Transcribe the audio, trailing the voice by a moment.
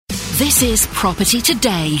This is Property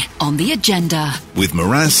Today on the agenda. With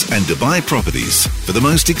Maras and Dubai Properties. For the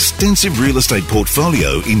most extensive real estate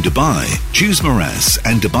portfolio in Dubai, choose Maras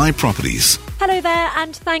and Dubai Properties. Hello there,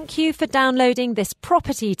 and thank you for downloading this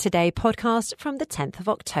Property Today podcast from the 10th of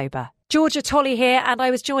October. Georgia Tolley here, and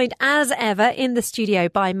I was joined as ever in the studio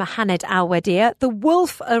by Mohamed Al-Wadir, the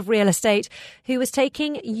wolf of real estate, who was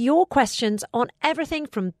taking your questions on everything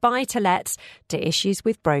from buy-to-lets to issues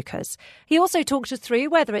with brokers. He also talked us through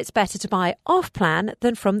whether it's better to buy off-plan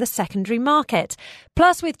than from the secondary market.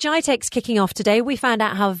 Plus, with GITEX kicking off today, we found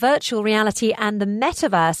out how virtual reality and the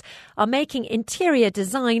metaverse are making interior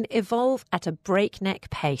design evolve at a breakneck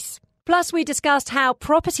pace. Plus, we discussed how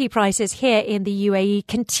property prices here in the UAE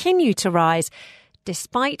continue to rise,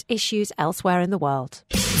 despite issues elsewhere in the world.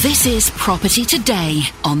 This is Property Today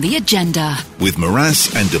on the agenda. With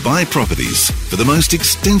Maras and Dubai Properties. For the most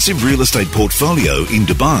extensive real estate portfolio in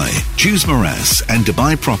Dubai, choose Maras and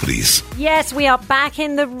Dubai Properties. Yes, we are back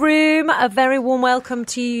in the room. A very warm welcome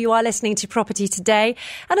to you. You are listening to Property Today.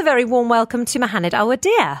 And a very warm welcome to Mohamed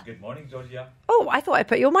Al-Wadir. Good morning, Georgia. Oh, I thought I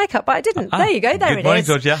put your mic up, but I didn't. There you go. There it is. Good morning,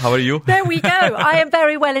 Georgia. How are you? There we go. I am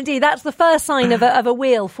very well indeed. That's the first sign of a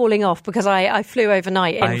wheel falling off because I flew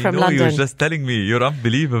overnight in from London. You were just telling me. You're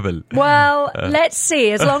unbelievable. Well, let's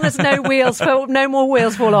see. As long as no more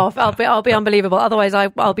wheels fall off, I'll be unbelievable. Otherwise,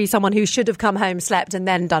 I'll be someone who should have come home, slept, and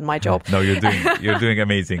then done my job. No, you're doing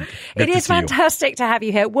amazing. It is fantastic to have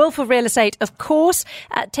you here. Wolf of Real Estate, of course,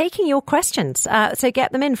 taking your questions. So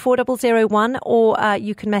get them in 4001, or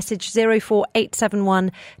you can message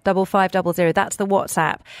 04871 5500. That's the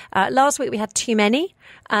WhatsApp. Last week we had too many.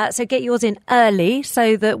 So get yours in early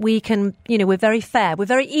so that we can, we're very fair. We're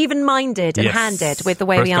very even-minded and handed with the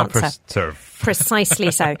way we answer. First serve.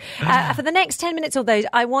 Precisely so. For the next 10 minutes or those,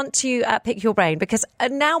 I want to pick your brain because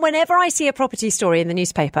now whenever I see a property story in the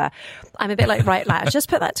newspaper, I'm a bit like, right, lads, just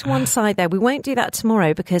put that to one side there. We won't do that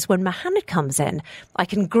tomorrow because when Mohamed comes in, I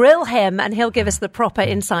can grill him and he'll give us the proper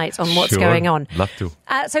insights on what's going on. Love to.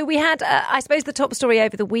 So we had, I suppose the top story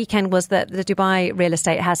over the weekend was that the Dubai real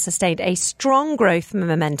estate has sustained a strong growth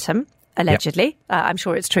momentum. Allegedly, I'm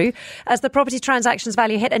sure it's true, as the property transactions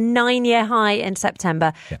value hit a 9-year high in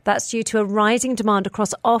September. That's due to a rising demand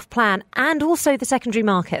across off-plan and also the secondary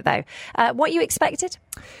market, though. What you expected?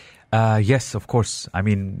 Yes, of course. I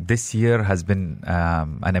mean, this year has been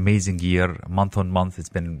an amazing year. Month on month, it's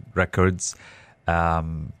been records.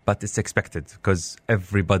 But it's expected because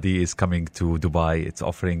everybody is coming to Dubai. It's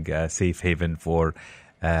offering a safe haven for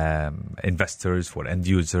investors, for end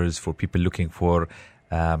users, for people looking for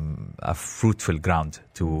a fruitful ground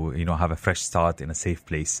to, have a fresh start in a safe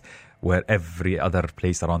place where every other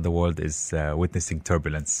place around the world is witnessing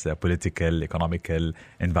turbulence, political, economical,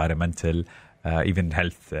 environmental, even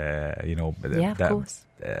health, of course.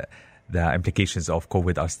 The implications of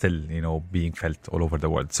COVID are still, being felt all over the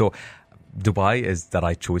world. So Dubai is the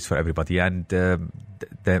right choice for everybody. And the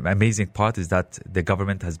amazing part is that the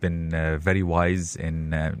government has been very wise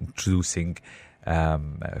in introducing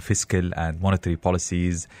fiscal and monetary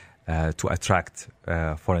policies to attract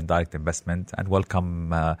foreign direct investment and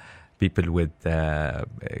welcome people with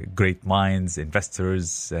great minds,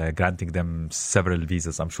 investors, granting them several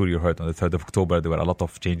visas. I'm sure you heard on the 3rd of October there were a lot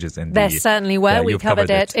of changes in there certainly were. We covered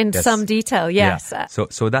it in some detail, yes. Yeah.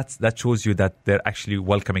 So that shows you that they're actually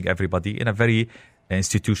welcoming everybody in a very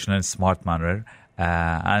institutional, smart manner.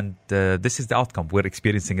 And this is the outcome. We're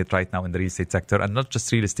experiencing it right now in the real estate sector, and not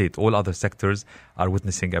just real estate. All other sectors are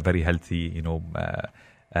witnessing a very healthy,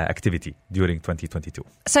 activity during 2022.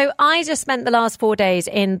 So I just spent the last 4 days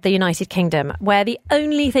in the United Kingdom, where the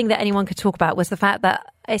only thing that anyone could talk about was the fact that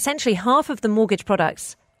essentially half of the mortgage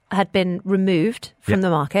products had been removed from the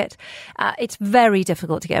market. It's very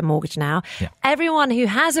difficult to get a mortgage now. Everyone who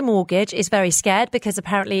has a mortgage is very scared because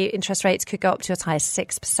apparently interest rates could go up to as high as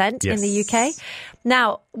 6% in the UK.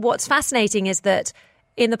 Now, what's fascinating is that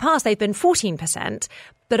in the past they've been 14%,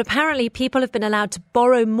 but apparently people have been allowed to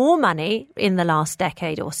borrow more money in the last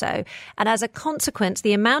decade or so. And as a consequence,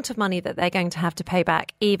 the amount of money that they're going to have to pay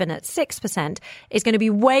back, even at 6%, is going to be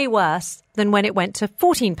way worse than when it went to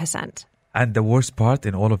 14%. And the worst part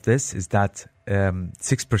in all of this is that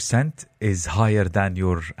 6% is higher than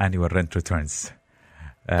your annual rent returns.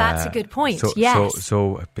 That's a good point,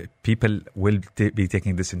 So people will be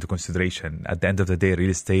taking this into consideration. At the end of the day,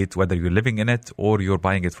 real estate, whether you're living in it or you're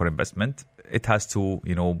buying it for investment, it has to,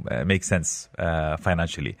 make sense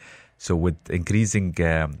financially. So with increasing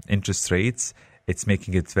interest rates, it's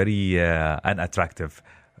making it very unattractive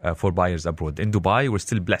for buyers abroad. In Dubai, we're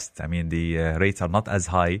still blessed. I mean, the rates are not as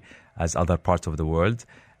high as other parts of the world.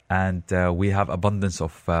 And we have abundance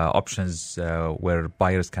of options where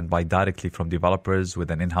buyers can buy directly from developers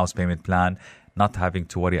with an in-house payment plan, not having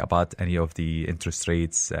to worry about any of the interest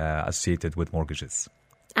rates associated with mortgages.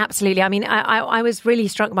 Absolutely. I mean, I was really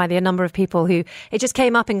struck by the number of people who it just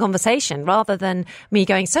came up in conversation rather than me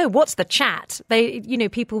going, so what's the chat?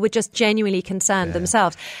 People were just genuinely concerned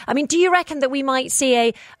themselves. I mean, do you reckon that we might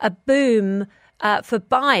see a boom for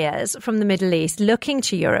buyers from the Middle East looking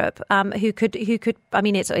to Europe who could? I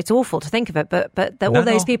mean, it's awful to think of it, but all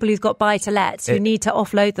those people who've got buy-to-lets who need to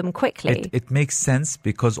offload them quickly. It makes sense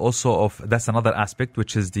because also that's another aspect,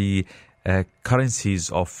 which is the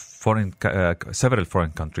currencies of several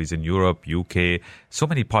foreign countries in Europe, UK, so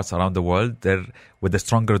many parts around the world. They're with the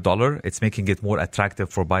stronger dollar, it's making it more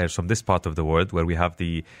attractive for buyers from this part of the world where we have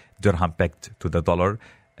the dirham pegged to the dollar,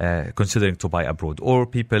 considering to buy abroad. Or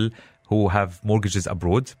people who have mortgages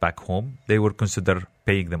abroad back home, they would consider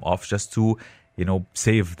paying them off just to,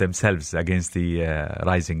 save themselves against the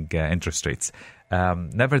rising interest rates.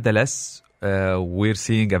 Nevertheless, we're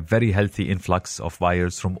seeing a very healthy influx of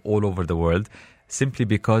buyers from all over the world simply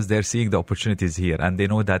because they're seeing the opportunities here. And they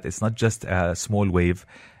know that it's not just a small wave.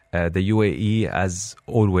 The UAE, as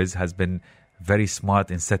always, has been very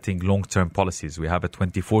smart in setting long-term policies. We have a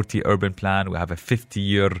 2040 urban plan. We have a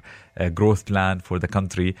 50-year growth plan for the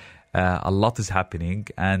country. A lot is happening.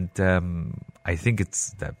 And I think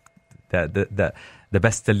it's the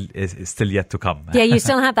best is still yet to come. Yeah, you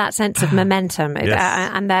still have that sense of momentum.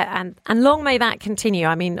 Yes. And long may that continue.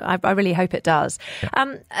 I mean, I really hope it does.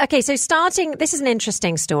 Yeah. Okay, so this is an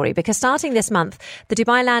interesting story because starting this month, the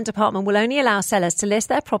Dubai Land Department will only allow sellers to list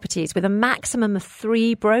their properties with a maximum of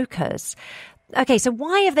 3 brokers. Okay, so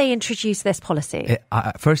why have they introduced this policy?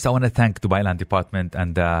 First, I want to thank Dubai Land Department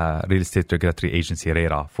and the Real Estate Regulatory Agency,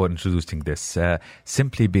 RERA, for introducing this.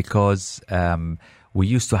 Simply because we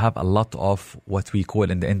used to have a lot of what we call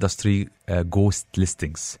in the industry ghost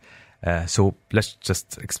listings. So let's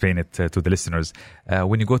just explain it to the listeners.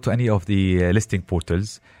 When you go to any of the listing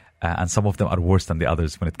portals, and some of them are worse than the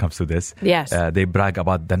others when it comes to this. Yes. They brag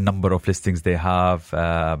about the number of listings they have.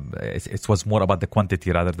 It was more about the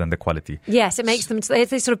quantity rather than the quality. Yes, it makes them, they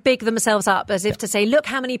sort of big themselves up as if to say, look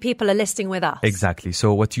how many people are listing with us. Exactly.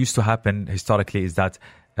 So what used to happen historically is that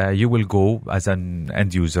you will go as an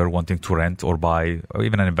end user wanting to rent or buy, or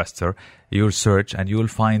even an investor, you'll search and you will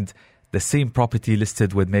find the same property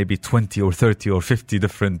listed with maybe 20 or 30 or 50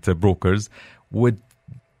 different brokers with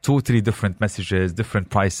 2 or 3 different messages, different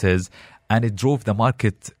prices, and it drove the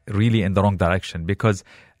market really in the wrong direction because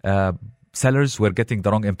sellers were getting the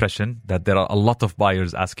wrong impression that there are a lot of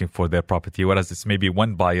buyers asking for their property, whereas it's maybe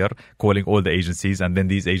one buyer calling all the agencies, and then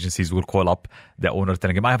these agencies will call up the owner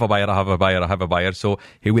telling him, I have a buyer, I have a buyer, I have a buyer. So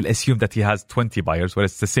he will assume that he has 20 buyers,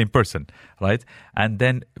 whereas it's the same person, right? And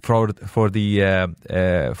then for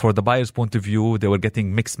the buyer's point of view, they were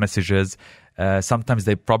getting mixed messages. Sometimes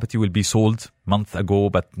the property will be sold months ago,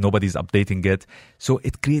 but nobody's updating it. So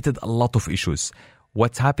it created a lot of issues.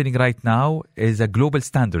 What's happening right now is a global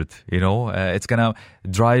standard. It's going to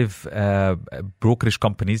drive brokerage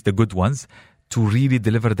companies, the good ones, to really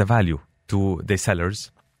deliver the value to the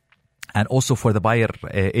sellers, and also for the buyer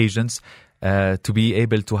agents to be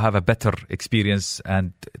able to have a better experience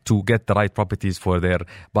and to get the right properties for their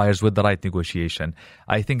buyers with the right negotiation.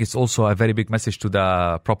 I think it's also a very big message to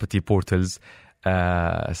the property portals.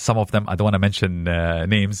 Some of them, I don't want to mention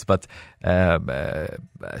names, but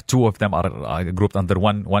 2 of them are grouped under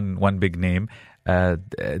one big name.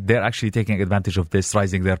 They're actually taking advantage of this,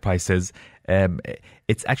 rising their prices.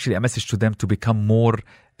 It's actually a message to them to become more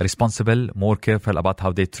responsible, more careful about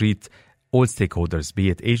how they treat all stakeholders, be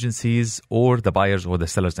it agencies or the buyers or the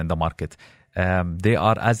sellers in the market. They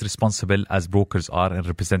are as responsible as brokers are in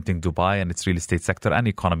representing Dubai and its real estate sector and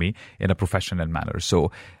economy in a professional manner.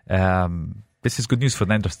 So this is good news for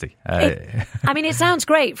the industry. It sounds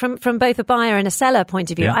great from both a buyer and a seller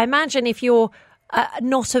point of view. Yeah. I imagine if you're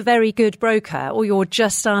not a very good broker or you're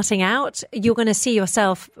just starting out, you're going to see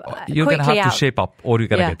yourself you're going to have to shape up or you're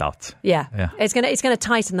going to get out. Yeah. It's going to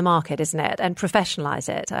tighten the market, isn't it? And professionalize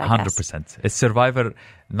it, 100%. It's survivor,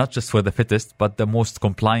 not just for the fittest, but the most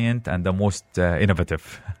compliant and the most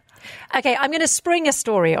innovative. Okay, I'm going to spring a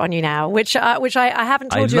story on you now, which I haven't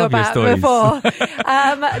told you about before.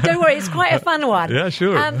 Don't worry, it's quite a fun one. Yeah,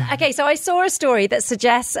 sure. Okay, so I saw a story that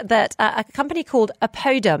suggests that a company called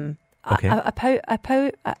Apodum. Okay. Oppidum.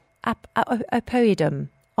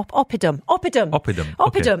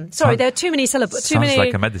 Sorry, there are too many syllables. Sounds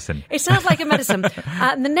like a medicine. It sounds like a medicine.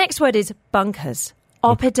 And the next word is bunkers.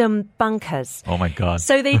 Oppidum bunkers. Oh my God.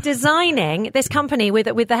 So they're designing this company with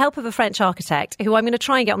the help of a French architect who I'm going to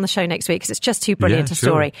try and get on the show next week because it's just too brilliant a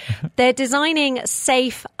story. They're designing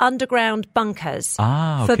safe underground bunkers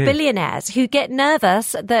for billionaires who get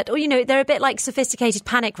nervous that, they're a bit like sophisticated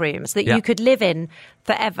panic rooms that you could live in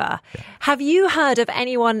forever. Yeah. Have you heard of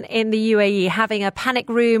anyone in the UAE having a panic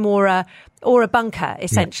room or a bunker,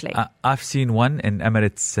 essentially? Yeah. I've seen one in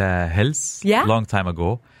Emirates Hills a long time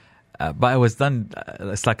ago. But it was done,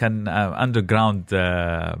 it's like an underground,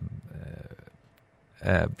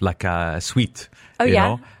 like a suite, you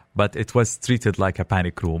know, but it was treated like a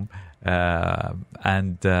panic room. That's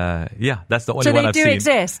the only one I've seen. So they do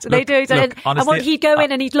exist. They do exist. And he'd go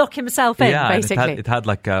in and he'd lock himself in, basically. It had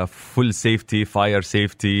like a full safety, fire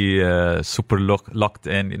safety, super locked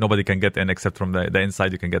in. Nobody can get in except from the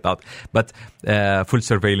inside. You can get out. But full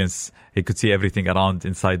surveillance. He could see everything around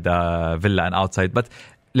inside the villa and outside. But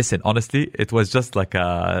listen, honestly, it was just like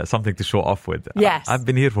something to show off with. Yes. I've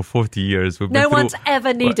been here for 40 years. No one's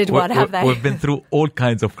ever needed one, have they? We've been through all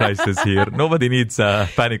kinds of crises here. Nobody needs a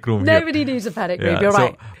panic room here. Nobody needs a panic room, you're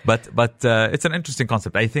right. But it's an interesting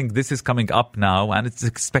concept. I think this is coming up now, and it's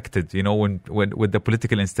expected, when with the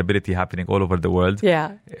political instability happening all over the world.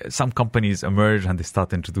 Yeah. Some companies emerge and they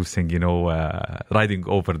start introducing, riding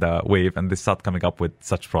over the wave, and they start coming up with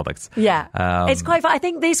such products. Yeah. It's quite fun. I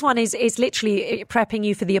think this one is literally prepping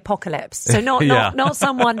you for the apocalypse. So not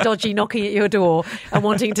someone dodgy knocking at your door and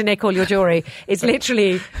wanting to nick all your jewelry. It's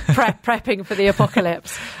literally prepping for the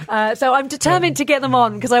apocalypse. So I'm determined to get them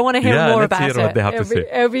on because I want to hear more about it. What they have to say.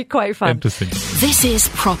 It'll be quite fun. Interesting. This is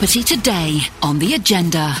Property Today on The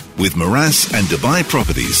Agenda. With Miraas and Dubai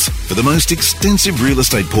Properties. For the most extensive real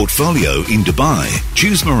estate portfolio in Dubai,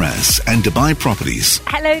 choose Miraas and Dubai Properties.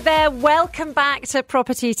 Hello there. Welcome back to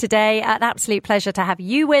Property Today. An absolute pleasure to have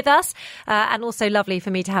you with us. And also lovely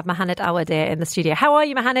for me to have Mohamed Awadir in the studio. How are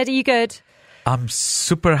you, Mohamed? Are you good? I'm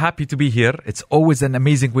super happy to be here. It's always an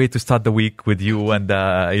amazing way to start the week with you and,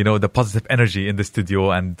 the positive energy in the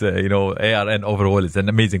studio. And, ARN overall is an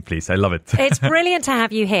amazing place. I love it. It's brilliant to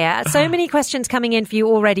have you here. So many questions coming in for you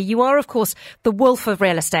already. You are, of course, the wolf of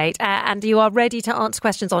real estate and you are ready to answer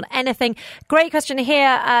questions on anything. Great question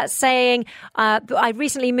here saying, I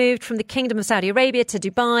recently moved from the Kingdom of Saudi Arabia to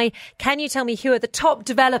Dubai. Can you tell me who are the top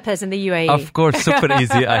developers in the UAE? Of course, super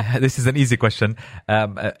easy. This is an easy question.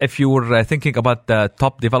 If you were thinking about the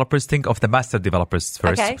top developers, think of the master developers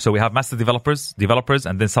first. Okay. So we have master developers,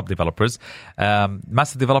 and then sub-developers.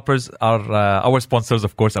 Master developers are our sponsors,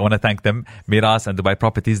 of course. I want to thank them, Miraas and Dubai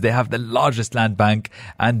Properties. They have the largest land bank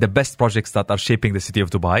and the best projects that are shaping the city of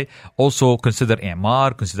Dubai. Also consider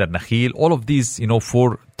Emaar, consider Nakheel. All of these,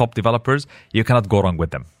 4 top developers, you cannot go wrong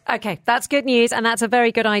with them. Okay, that's good news, and that's a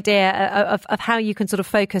very good idea of how you can sort of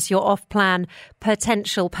focus your off-plan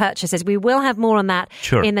potential purchases. We will have more on that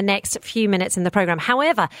in the next few minutes in the programme.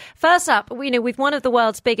 However, first up, with one of the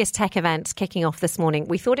world's biggest tech events kicking off this morning,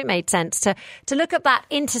 we thought it made sense to look at that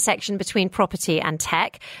intersection between property and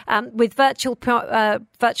tech. With virtual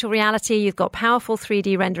reality, you've got powerful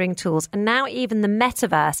 3D rendering tools, and now even the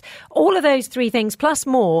metaverse. All of those 3 things, plus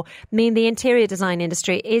more, mean the interior design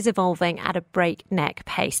industry is evolving at a breakneck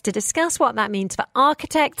pace. To discuss what that means for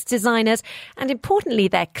architects, designers, and importantly,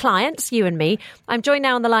 their clients, you and me, I'm joined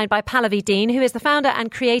now on the line by Pallavi Dean, who is the founder and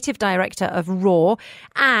creative director of Raw,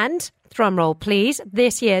 and, drumroll please,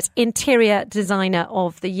 this year's Interior Designer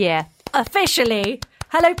of the Year. Officially.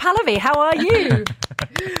 Hello, Pallavi. How are you?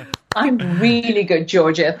 I'm really good,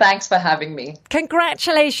 Georgia. Thanks for having me.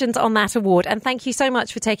 Congratulations on that award. And thank you so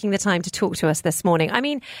much for taking the time to talk to us this morning. I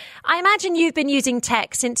mean, I imagine you've been using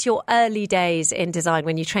tech since your early days in design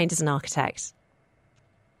when you trained as an architect.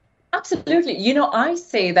 Absolutely. I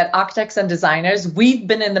say that architects and designers, we've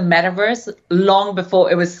been in the metaverse long before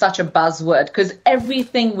it was such a buzzword because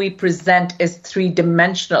everything we present is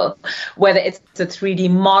 3-dimensional, whether it's a 3D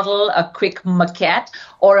model, a quick maquette,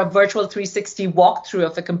 or a virtual 360 walkthrough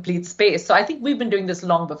of a complete space. So I think we've been doing this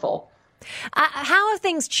long before. How have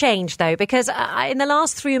things changed, though? Because in the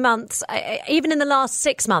last 3 months, even in the last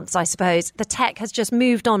 6 months, I suppose, the tech has just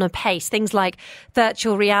moved on a pace. Things like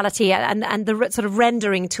virtual reality and the sort of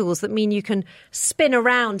rendering tools that mean you can spin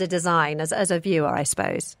around a design as a viewer, I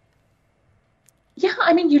suppose. Yeah,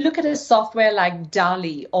 I mean, you look at a software like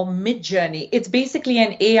DALL-E or Midjourney. It's basically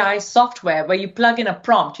an AI software where you plug in a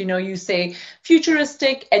prompt. You say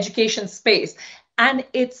futuristic education space. And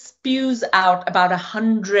it spews out about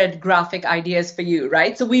 100 graphic ideas for you,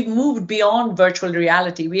 right? So we've moved beyond virtual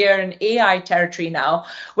reality. We are in AI territory now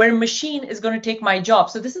where a machine is going to take my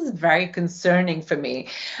job. So this is very concerning for me.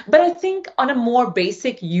 But I think on a more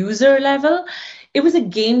basic user level, it was a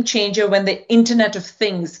game changer when the Internet of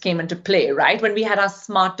Things came into play, right? When we had our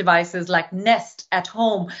smart devices like Nest at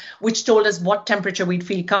home, which told us what temperature we'd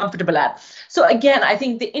feel comfortable at. So again, I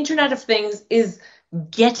think the Internet of Things is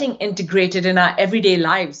getting integrated in our everyday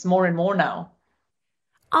lives more and more now.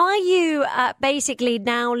 Are you basically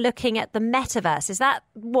now looking at the metaverse? Is that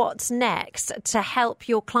what's next to help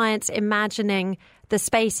your clients imagining the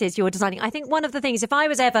spaces you're designing? I think one of the things, if I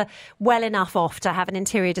was ever well enough off to have an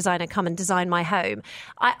interior designer come and design my home,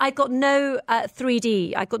 I got no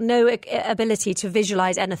 3D, I got no ability to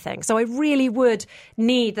visualize anything. So I really would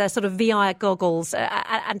need the sort of VR goggles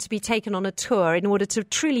and to be taken on a tour in order to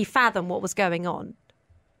truly fathom what was going on.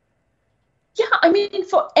 Yeah, I mean,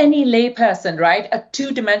 for any layperson, right, a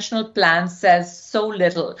two-dimensional plan says so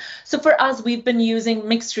little. So for us, we've been using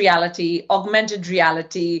mixed reality, augmented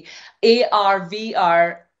reality, AR,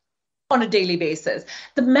 VR on a daily basis.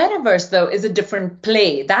 The metaverse, though, is a different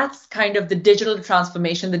play. That's kind of the digital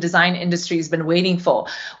transformation the design industry has been waiting for.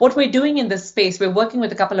 What we're doing in this space, we're working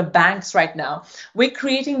with a couple of banks right now. We're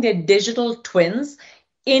creating their digital twins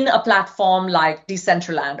in a platform like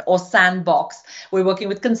Decentraland or Sandbox. We're working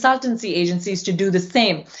with consultancy agencies to do the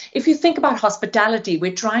same. If you think about hospitality,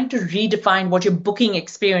 we're trying to redefine what your booking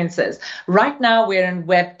experience is. Right now, we're in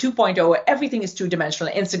Web 2.0, where everything is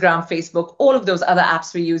two-dimensional. Instagram, Facebook, all of those other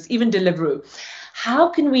apps we use, even Deliveroo. How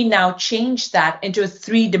can we now change that into a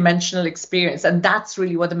three-dimensional experience? And that's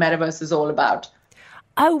really what the metaverse is all about.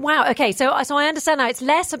 Oh, wow. Okay, so I understand now. It's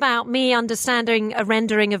less about me understanding a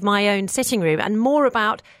rendering of my own sitting room and more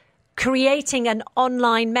about creating an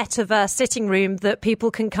online metaverse sitting room that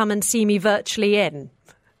people can come and see me virtually in.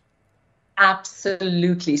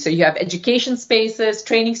 Absolutely. So you have education spaces,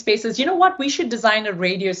 training spaces. You know what? We should design a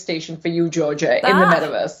radio station for you, Georgia, in the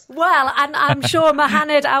metaverse. Well, and I'm sure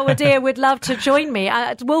Mohaned Al-Wadir would love to join me.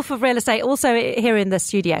 Wolf of Real Estate, also here in the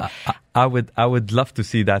studio. I would love to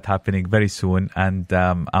see that happening very soon. And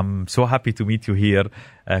I'm so happy to meet you here.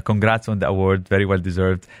 Congrats on the award. Very well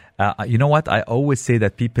deserved. You know what? I always say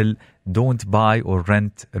that people don't buy or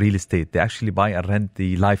rent real estate. They actually buy and rent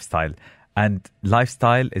the lifestyle. And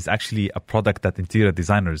lifestyle is actually a product that interior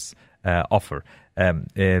designers offer.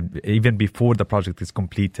 Even before the project is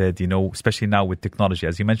completed, you know, especially now with technology.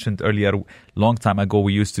 As you mentioned earlier, long time ago,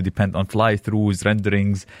 we used to depend on fly-throughs,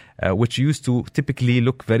 renderings, which used to typically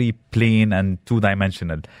look very plain and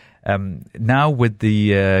two-dimensional. Now with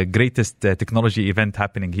the greatest technology event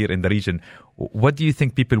happening here in the region, what do you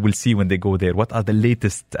think people will see when they go there? What are the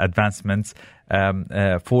latest advancements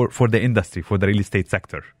for the industry, for the real estate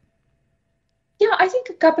sector? Yeah, I think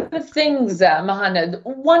a couple of things, Mohaned.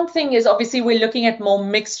 One thing is obviously we're looking at more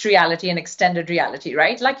mixed reality and extended reality,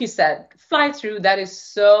 right? Like you said, fly through, that is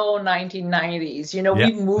so 1990s. You know,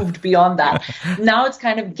 We've moved beyond that. Now it's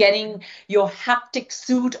kind of getting your haptic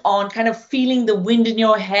suit on, kind of feeling the wind in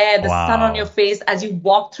your hair, the sun on your face as you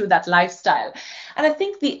walk through that lifestyle. And I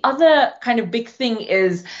think the other kind of big thing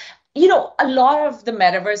is, you know, a lot of the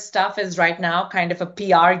metaverse stuff is right now kind of a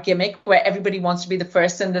PR gimmick where everybody wants to be the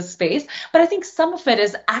first in this space. But I think some of it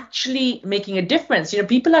is actually making a difference. You know,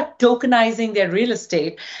 people are tokenizing their real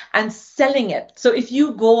estate and selling it. So if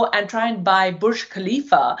you go and try and buy Burj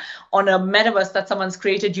Khalifa on a metaverse that someone's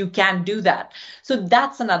created, you can do that. So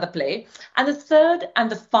that's another play. And the third and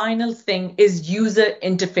the final thing is user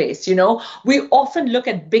interface. You know, we often look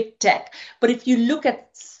at big tech, but if you look at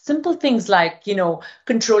simple things like, you know,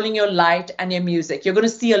 controlling your light and your music, you're going to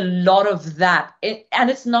see a lot of that. And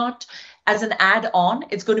it's not as an add-on,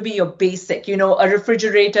 it's going to be your basic, you know, a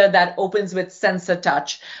refrigerator that opens with sensor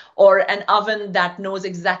touch or an oven that knows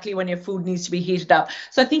exactly when your food needs to be heated up.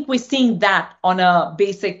 So I think we're seeing that on a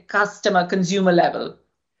basic customer consumer level.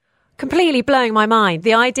 Completely blowing my mind.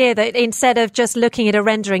 The idea that instead of just looking at a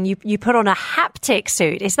rendering, you put on a haptic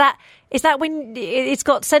suit. Is that when it's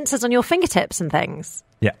got sensors on your fingertips and things?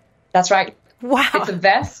 Yeah. That's right. Wow. It's a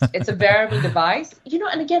vest. It's a wearable device. You know,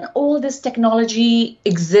 and again, all this technology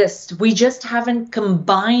exists. We just haven't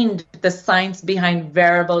combined the science behind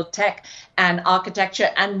wearable tech and architecture.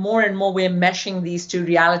 And more we're meshing these two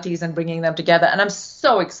realities and bringing them together. And I'm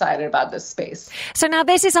so excited about this space. So now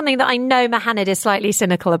this is something that I know Mohaned is slightly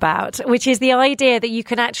cynical about, which is the idea that you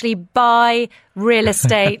can actually buy real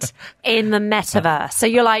estate in the metaverse. So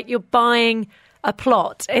you're buying a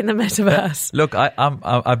plot in the metaverse. Look,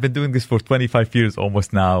 I've been doing this for 25 years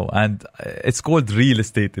almost now, and it's called real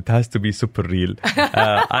estate. It has to be super real.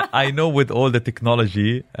 I know with all the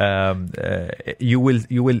technology, you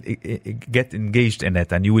will get engaged in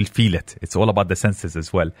it and you will feel it. It's all about the senses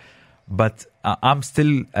as well. But I'm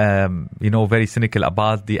still, very cynical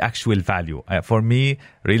about the actual value. For me,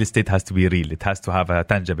 real estate has to be real. It has to have a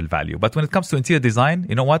tangible value. But when it comes to interior design,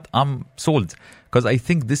 you know what? I'm sold, because I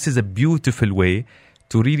think this is a beautiful way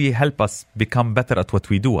to really help us become better at what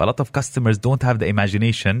we do. A lot of customers don't have the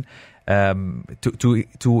imagination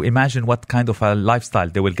to imagine what kind of a lifestyle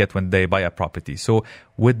they will get when they buy a property. So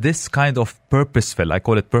with this kind of purposeful, I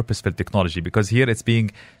call it purposeful technology, because here it's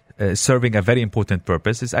being serving a very important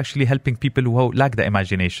purpose, is actually helping people who lack the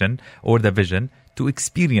imagination or the vision to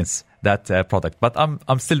experience that product. But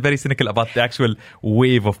I'm still very cynical about the actual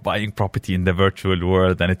wave of buying property in the virtual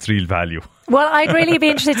world and its real value. Well, I'd really be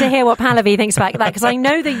interested to hear what Pallavi thinks about that, because I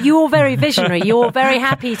know that you're very visionary. You're very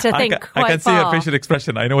happy to think quite far. I can see her facial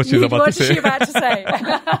expression. I know what she's about to say. What is she about to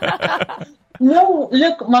say? No,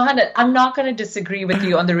 look, Mohanad, I'm not going to disagree with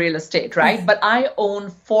you on the real estate, right? But I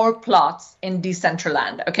own 4 plots in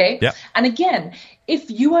Decentraland, okay? Yeah. And again,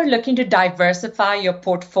 if you are looking to diversify your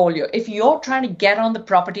portfolio, if you're trying to get on the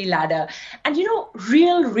property ladder, and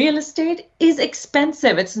real estate is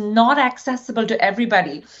expensive. It's not accessible to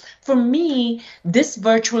everybody. For me, this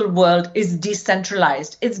virtual world is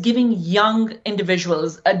decentralized. It's giving young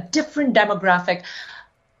individuals, a different demographic,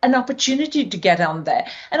 an opportunity to get on there.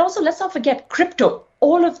 And also, let's not forget crypto.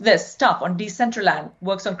 All of this stuff on Decentraland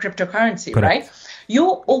works on cryptocurrency, Correct. right?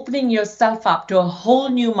 You're opening yourself up to a whole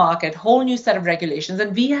new market, whole new set of regulations.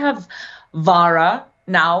 And we have VARA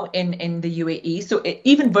now in the UAE. So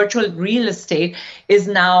even virtual real estate is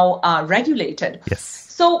now regulated. Yes.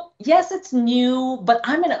 So, yes, it's new, but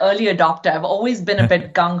I'm an early adopter. I've always been a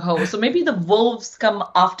bit gung-ho. So maybe the wolves come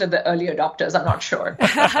after the early adopters. I'm not sure.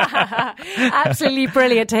 Absolutely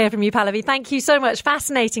brilliant to hear from you, Pallavi. Thank you so much.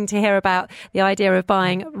 Fascinating to hear about the idea of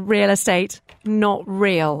buying real estate, not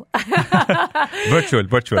real. Virtual.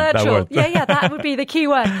 That word. Yeah, that would be the key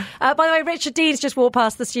word. By the way, Richard Dean's just walked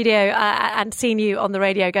past the studio and seen you on the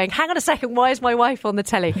radio going, hang on a second, why is my wife on the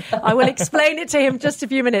telly? I will explain it to him just a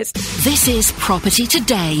few minutes. This is Property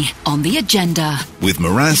Today on the agenda. With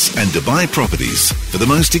Maras and Dubai Properties. For the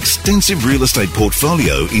most extensive real estate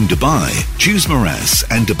portfolio in Dubai, choose Maras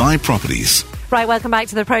and Dubai Properties. Right, welcome back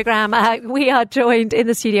to the programme. We are joined in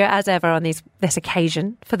the studio as ever on this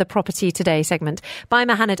occasion for the Property Today segment by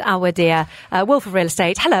Mohanad Al-Wadir, Wolf of Real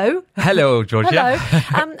Estate. Hello. Hello, Georgia.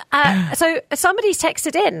 Hello. So somebody's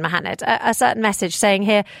texted in, Mohanad, a certain message saying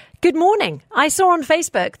here, good morning. I saw on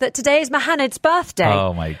Facebook that today is Mohanad's birthday.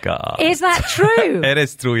 Oh, my God. Is that true? It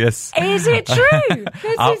is true, yes. Is it true?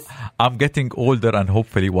 I'm getting older and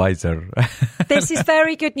hopefully wiser. This is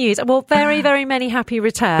very good news. Well, very, very many happy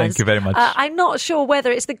returns. Thank you very much. I'm not sure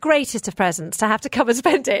whether it's the greatest of presents to have to come and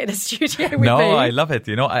spend it in a studio with me. No, I love it.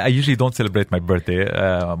 I usually don't celebrate my birthday.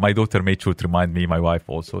 My daughter made sure to remind me, my wife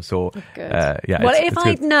also. So, yeah. Well, if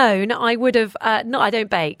I'd known, I would have, I don't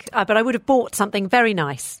bake, but I would have bought something very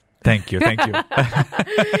nice. Thank you.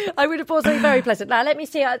 I would have bought something very pleasant. Now, let me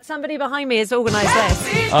see. Somebody behind me has organised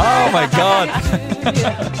this. Oh, my God.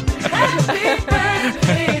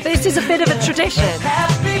 This is a bit of a tradition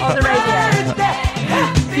on the radio.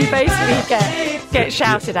 You basically get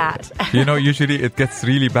shouted at. Usually it gets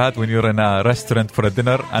really bad when you're in a restaurant for a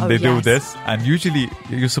dinner and they do this. And usually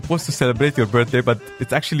you're supposed to celebrate your birthday, but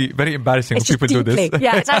it's actually very embarrassing when people do this.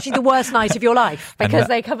 Yeah, it's actually the worst night of your life because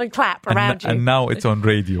they come and clap around you. And now it's on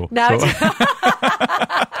radio.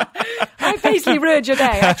 I basically ruined your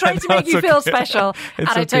day. I tried to make you feel special and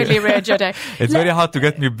I totally ruined your day. It's very hard to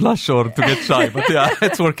get me blush or to get shy, but yeah,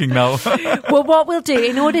 it's working now. Well, what we'll do,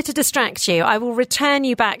 in order to distract you, I will return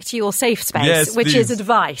you back to your safe space, which is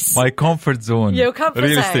advice. My comfort zone. Your comfort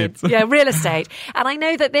zone. Estate. Yeah, real estate. And I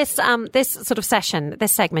know that this sort of session,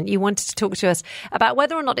 this segment, you wanted to talk to us about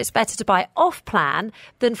whether or not it's better to buy off-plan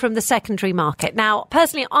than from the secondary market. Now,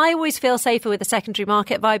 personally, I always feel safer with the secondary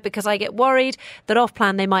market vibe because I get worried that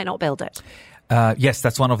off-plan they might not build it. Yes,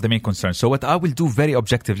 that's one of the main concerns. So what I will do very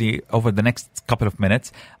objectively over the next couple of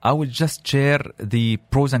minutes, I will just share the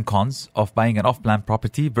pros and cons of buying an off-plan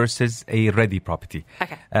property versus a ready property.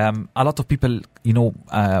 Okay. A lot of people,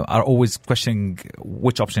 are always questioning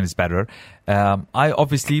which option is better. I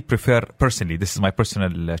obviously prefer, personally, this is my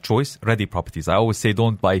personal choice, ready properties. I always say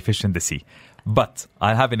don't buy fish in the sea. But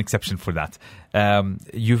I have an exception for that.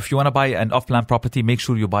 If you want to buy an off-plan property, make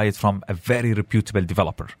sure you buy it from a very reputable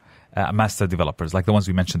developer. Master developers like the ones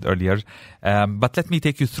we mentioned earlier. But let me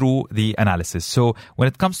take you through the analysis. So when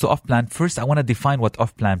it comes to off-plan, first I want to define what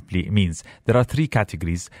off-plan means. There are 3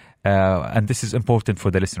 categories, and this is important for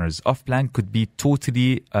the listeners. Off-plan could be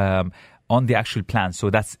totally on the actual plan. So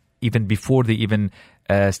that's even before they even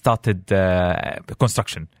started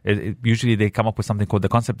construction. Usually they come up with something called the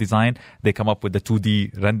concept design. They come up with the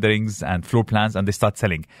 2D renderings and floor plans, and they start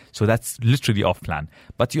selling. So that's literally off plan.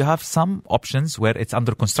 But you have some options where it's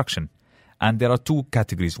under construction. And there are two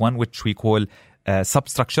categories. One which we call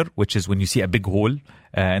substructure, which is when you see a big hole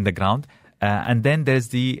in the ground. And then there's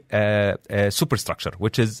the superstructure,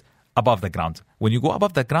 which is above the ground. When you go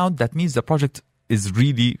above the ground, that means the project is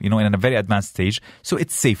really, in a very advanced stage. So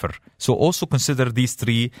it's safer. So also consider these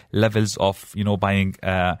three levels of, buying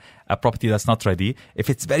a property that's not ready. If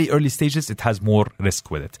it's very early stages, it has more risk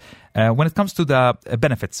with it. When it comes to the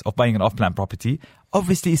benefits of buying an off-plan property,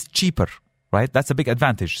 obviously it's cheaper, right? That's a big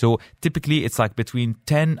advantage. So typically it's like between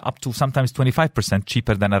 10 up to sometimes 25%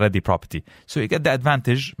 cheaper than a ready property. So you get the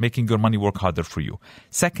advantage, making your money work harder for you.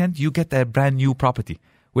 Second, you get a brand new property,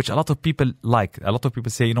 which a lot of people like. A lot of people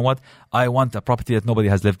say, you know what, I want a property that nobody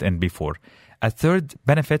has lived in before. A third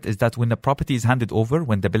benefit is that when the property is handed over,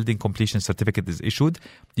 when the building completion certificate is issued,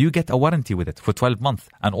 you get a warranty with it for 12 months.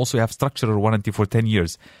 And also you have structural warranty for 10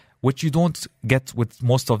 years, which you don't get with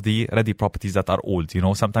most of the ready properties that are old.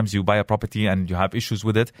 Sometimes you buy a property and you have issues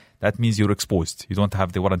with it. That means you're exposed. You don't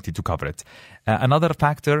have the warranty to cover it. Another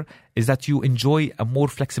factor is that you enjoy a more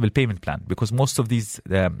flexible payment plan, because most of these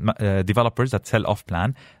developers that sell off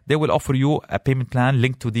plan, they will offer you a payment plan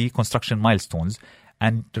linked to the construction milestones.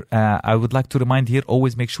 And I would like to remind here,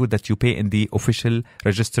 always make sure that you pay in the official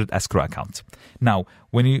registered escrow account. Now,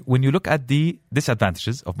 when you look at the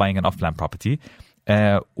disadvantages of buying an off-plan property,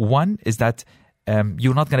 one is that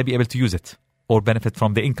you're not going to be able to use it or benefit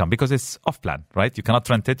from the income because it's off-plan, right? You cannot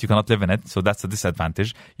rent it, you cannot live in it, so that's a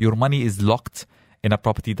disadvantage. Your money is locked in a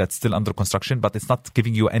property that's still under construction, but it's not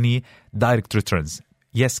giving you any direct returns.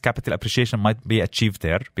 Yes, capital appreciation might be achieved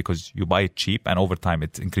there because you buy it cheap and over time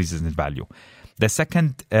it increases in value. The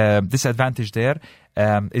second disadvantage there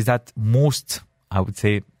is that I would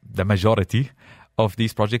say the majority of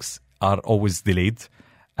these projects are always delayed.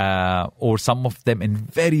 Or some of them, in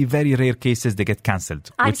very, very rare cases, they get cancelled.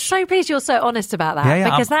 I'm so pleased you're so honest about that,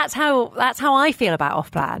 because that's how I feel about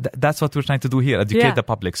off-plan. That's what we're trying to do here, educate the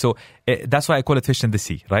public. So that's why I call it fish in the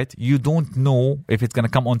sea, right? You don't know if it's going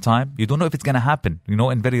to come on time. You don't know if it's going to happen,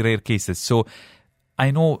 in very rare cases. So I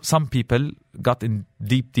know some people got in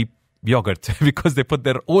deep yogurt because they put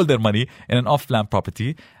all their money in an off-plan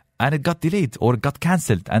property, and it got delayed or got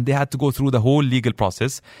cancelled, and they had to go through the whole legal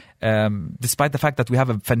process, despite the fact that we have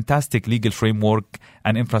a fantastic legal framework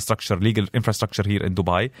and legal infrastructure here in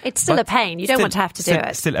Dubai. It's still a pain. You don't want to have to do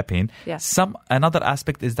it. Still a pain. Yeah. Another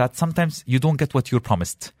aspect is that sometimes you don't get what you're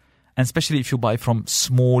promised, and especially if you buy from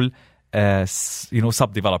small,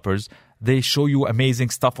 sub-developers. They show you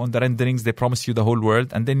amazing stuff on the renderings. They promise you the whole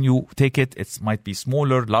world, and then you take it. It might be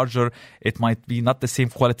smaller, larger. It might be not the same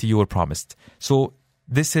quality you were promised. So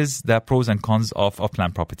this is the pros and cons of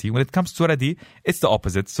off-plan property. When it comes to ready, it's the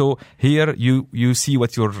opposite. So here you see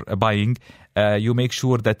what you're buying. You make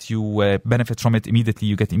sure that you benefit from it immediately.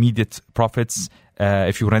 You get immediate profits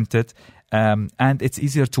if you rent it. And it's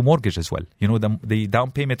easier to mortgage as well. The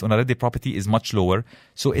down payment on a ready property is much lower.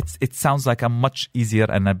 So it sounds like a much easier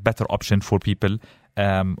and a better option for people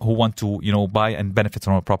who want to, buy and benefit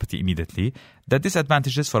from a property immediately. The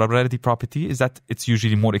disadvantages for a ready property is that it's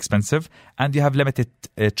usually more expensive and you have limited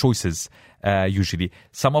choices. Usually,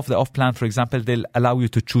 some of the off-plan, for example, they'll allow you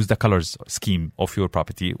to choose the colors scheme of your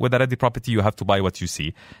property. With a ready property, you have to buy what you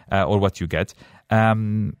see or what you get.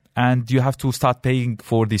 And you have to start paying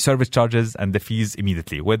for the service charges and the fees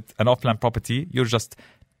immediately. With an off-plan property, you're just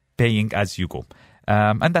paying as you go.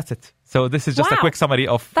 And that's it. So this is just a quick summary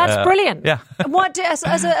of... That's brilliant. Yeah. As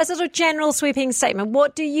a sort of general sweeping statement,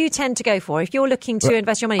 what do you tend to go for? If you're looking to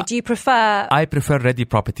invest your money, do you prefer... I prefer ready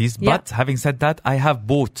properties. But having said that, I have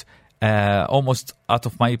bought almost out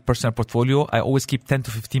of my personal portfolio. I always keep 10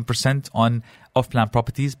 to 15% on off-plan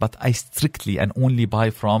properties, but I strictly and only buy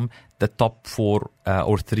from the top 4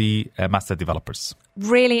 or 3 master developers.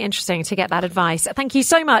 Really interesting to get that advice. Thank you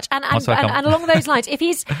so much. And along those lines,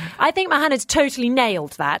 I think Mohaned's totally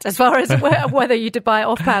nailed that as far as whether you buy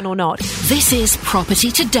off-plan or not. This is Property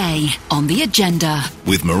Today on the agenda.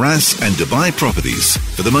 With Meraas and Dubai Properties.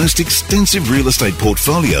 For the most extensive real estate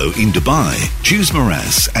portfolio in Dubai, choose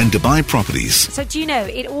Meraas and Dubai Properties. So do you know,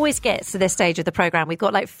 it always gets to this stage of the programme. We've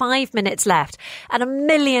got like 5 minutes left and a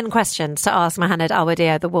million questions to ask Mohaned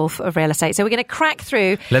Al-Wadia, the wolf of real estate. So we're going to crack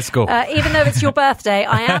through. Let's go. Even though it's your birthday birthday.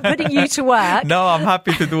 I am putting you to work. No, I'm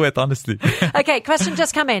happy to do it, honestly. Okay, question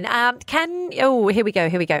just come in. Here we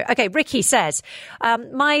go. Okay, Ricky says,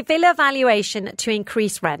 my villa valuation to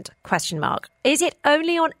increase rent, ? Is it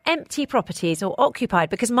only on empty properties or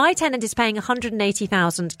occupied? Because my tenant is paying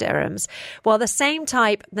 180,000 dirhams, while the same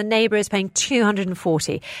type, the neighbour is paying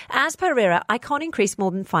 240. As per RERA, I can't increase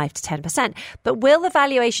more than 5 to 10%. But will the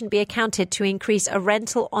valuation be accounted to increase a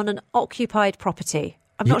rental on an occupied property?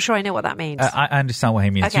 I'm not sure I know what that means. I understand what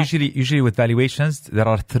he means. Okay. Usually with valuations, there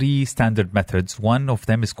are 3 standard methods. One of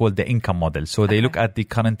them is called the income model. So they look at the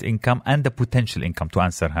current income and the potential income, to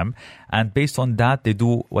answer him. And based on that, they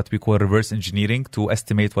do what we call reverse engineering to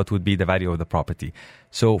estimate what would be the value of the property.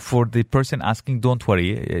 So for the person asking, don't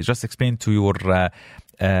worry. Just explain to your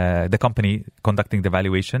the company conducting the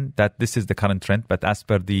valuation that this is the current rent, but as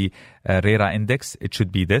per the RERA index, it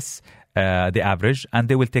should be this. The average, and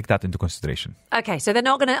they will take that into consideration. Okay, so they're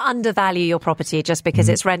not going to undervalue your property just because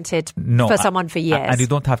it's rented for someone for years. And you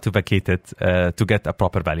don't have to vacate it to get a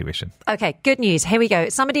proper valuation. Okay, good news. Here we go.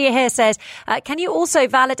 Somebody here says, can you also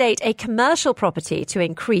validate a commercial property to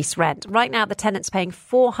increase rent? Right now, the tenant's paying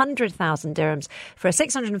 400,000 dirhams for a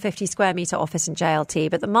 650 square metre office in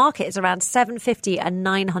JLT, but the market is around 750 and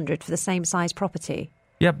 900 for the same size property.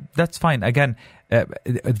 Yeah, that's fine. Again,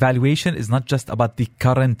 valuation is not just about the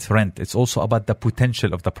current rent. It's also about the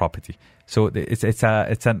potential of the property. So it's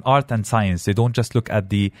an art and science. They don't just look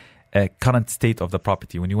at the current state of the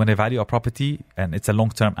property. When you want to value a property and it's a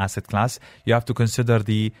long-term asset class, you have to consider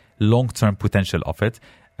the long-term potential of it.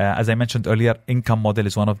 As I mentioned earlier, income model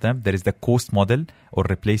is one of them. There is the cost model or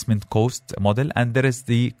replacement cost model, and there is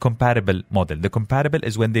the comparable model. The comparable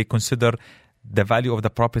is when they consider the value of the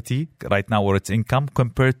property right now or its income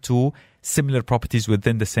compared to similar properties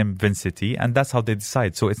within the same vicinity, and that's how they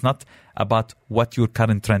decide. So it's not about what your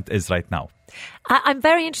current rent is right now. I'm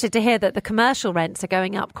very interested to hear that the commercial rents are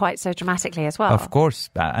going up quite so dramatically as well. Of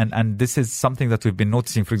course. And this is something that we've been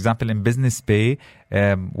noticing. For example, in Business Bay,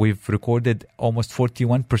 we've recorded almost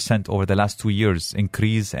 41% over the last 2 years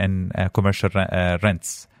increase in commercial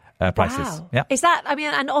rents. Prices. Wow. Yeah. Is that,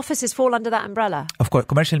 and offices fall under that umbrella? Of course,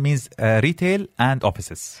 commercial means retail and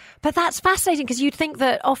offices. But that's fascinating because you'd think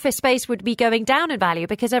that office space would be going down in value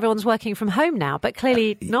because everyone's working from home now, but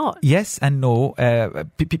clearly not. Yes and no.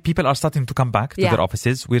 People are starting to come back to their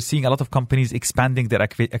offices. We're seeing a lot of companies expanding their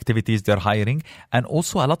activities, they're hiring, and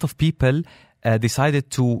also a lot of people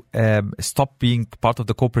decided to stop being part of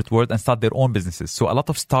the corporate world and start their own businesses. So a lot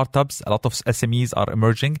of startups, a lot of SMEs are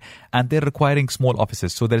emerging and they're requiring small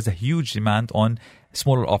offices. So there's a huge demand on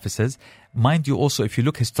smaller offices. Mind you, also, if you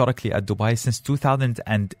look historically at Dubai, since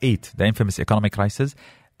 2008, the infamous economic crisis,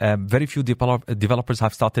 very few developers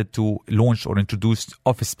have started to launch or introduce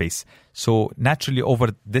office space. So naturally, over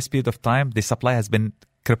this period of time, the supply has been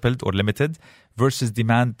crippled or limited versus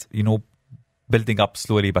demand, building up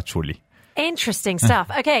slowly but surely. Interesting stuff.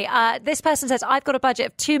 Okay, this person says, I've got a budget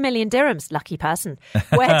of 2 million dirhams. Lucky person.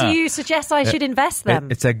 Where do you suggest I should invest them?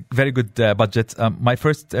 It's a very good budget. My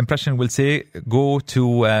first impression will say, go to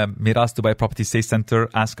Miras Dubai Property Sales Center,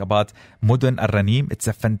 ask about Mudun Al Ranim. It's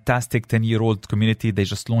a fantastic 10-year-old community. They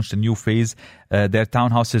just launched a new phase. Their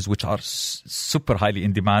townhouses, which are super highly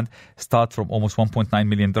in demand, start from almost 1.9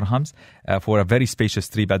 million dirhams for a very spacious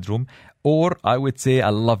 3-bedroom. Or I would say, I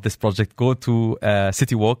love this project. Go to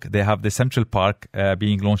City Walk. They have the Central Park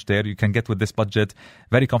being launched there. You can get with this budget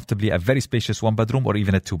very comfortably a very spacious 1-bedroom or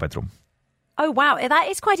even a 2-bedroom. Oh, wow. That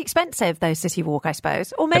is quite expensive, though, City Walk, I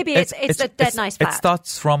suppose. Or maybe it's a dead nice flat. It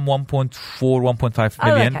starts from 1.4, 1.5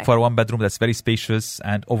 million for a 1-bedroom that's very spacious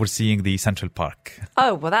and overseeing the Central Park.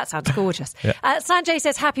 Oh, well, that sounds gorgeous. Yeah. Sanjay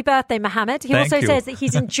says, happy birthday, Mohammed. He Thank also you. says that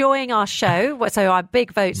he's enjoying our show. So our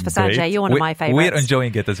big votes for Sanjay. Great. You're one of my favourites. We're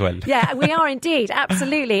enjoying it as well. Yeah, we are indeed.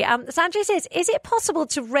 Absolutely. Sanjay says, is it possible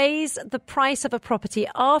to raise the price of a property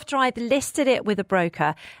after I've listed it with a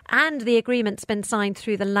broker and the agreement's been signed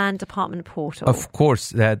through the Land Department portal? Of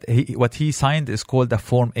course. What he signed is called a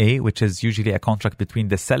Form A, which is usually a contract between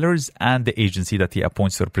the sellers and the agency that he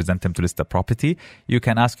appoints to represent him to list the property. You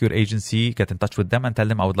can ask your agency, get in touch with them and tell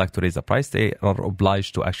them, I would like to raise the price. They are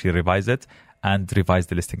obliged to actually revise it and revise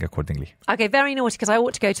the listing accordingly. Okay, very naughty because I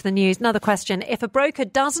ought to go to the news. Another question. If a broker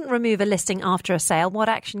doesn't remove a listing after a sale, what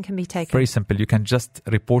action can be taken? Very simple. You can just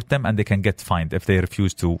report them and they can get fined if they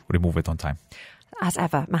refuse to remove it on time. As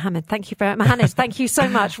ever, Mohammed, thank you so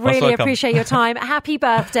much. Really appreciate your time. Happy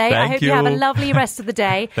birthday. I hope you have a lovely rest of the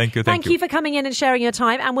day. Thank you. Thank you for coming in and sharing your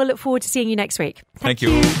time, and we'll look forward to seeing you next week. Thank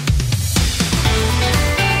you.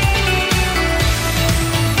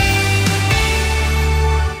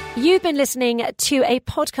 You've been listening to a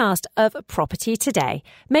podcast of Property Today.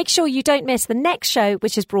 Make sure you don't miss the next show,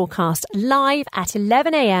 which is broadcast live at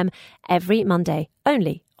 11 a.m. every Monday,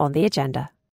 only on The Agenda.